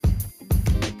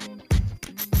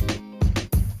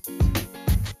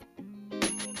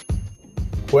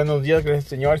Buenos días, gracias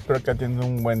Señor. Espero que tengas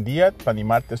un buen día para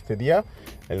animarte este día.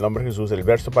 En el nombre de Jesús, el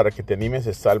verso para que te animes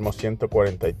es Salmo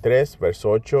 143,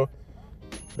 verso 8.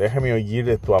 Déjame oír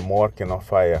de tu amor que no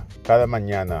falla. Cada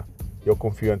mañana yo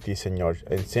confío en ti, Señor.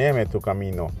 Enséñame tu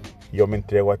camino. Yo me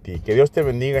entrego a ti. Que Dios te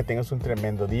bendiga y tengas un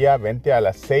tremendo día. Vente a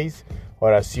las 6,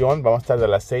 oración. Vamos a estar de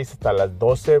las 6 hasta las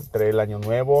 12. Traer el año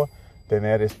nuevo.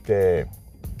 Tener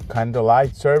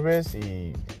candlelight service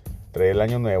y traer el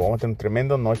año nuevo. Vamos a tener una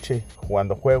tremenda noche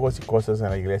jugando juegos y cosas en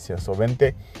la iglesia. So,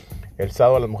 vente. El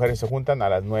sábado las mujeres se juntan a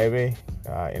las 9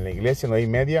 en la iglesia,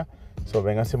 9:30. So,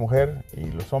 véngase mujer, y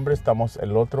los hombres estamos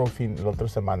la otra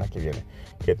semana que viene.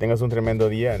 Que tengas un tremendo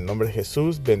día en nombre de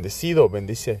Jesús. Bendecido,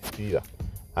 bendice vida.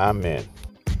 Amén.